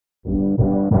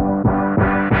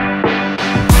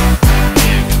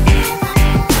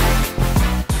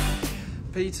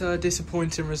Peter,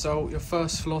 disappointing result, your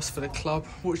first loss for the club.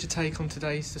 What's your take on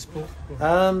today's sport?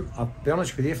 I'll be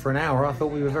honest with you, for an hour I thought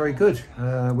we were very good.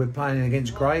 We're playing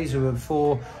against Grays, who have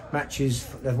 4 matches,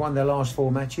 they've won their last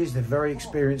 4 matches. They're a very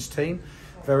experienced team,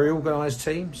 very organised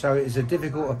team, so it is a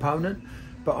difficult opponent.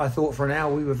 But I thought for an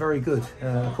hour we were very good.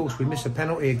 Of course, we missed a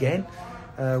penalty again,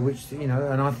 which, you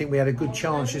know, and I think we had a good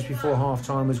chance just before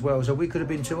half-time as well. So we could have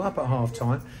been 2 up at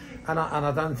half-time, and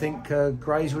I don't think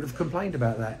Grays would have complained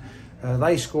about that.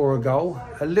 They score a goal,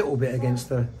 a little bit against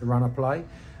the run of play,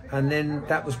 and then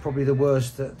that was probably the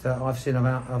worst that I've seen of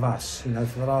us. You know,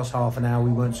 for the last half an hour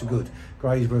we weren't so good.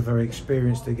 Grays were very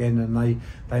experienced again, and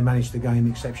they managed the game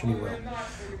exceptionally well.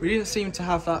 We didn't seem to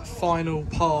have that final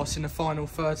pass in the final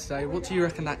third today. What do you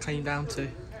reckon that came down to?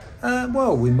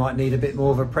 Well, we might need a bit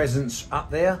more of a presence up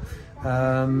there,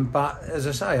 but as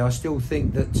I say, I still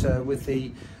think that with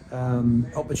the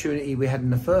opportunity we had in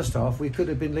the first half, we could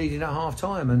have been leading at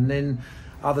half-time, and then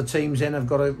other teams then have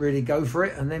got to really go for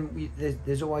it, and then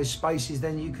there's always spaces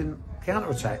then you can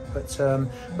counter-attack.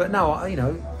 But no, you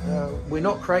know, we're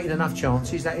not creating enough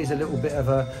chances. That is a little bit of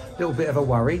a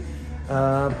worry.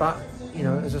 But you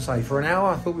know, as I say, for an hour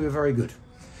I thought we were very good.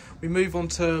 We move on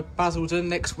to Basildon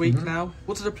next week now.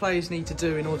 What do the players need to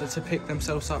do in order to pick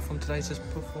themselves up from today's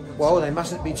performance? Well, they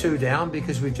mustn't be too down,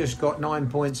 because we've just got 9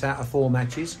 points out of 4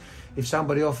 matches. If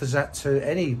somebody offers that to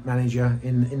any manager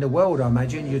in the world, I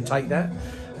imagine you'd take that.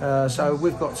 So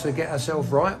we've got to get ourselves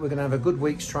right. We're going to have a good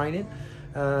week's training,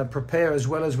 prepare as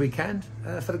well as we can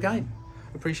for the game.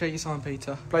 Appreciate your time,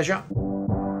 Peter. Pleasure.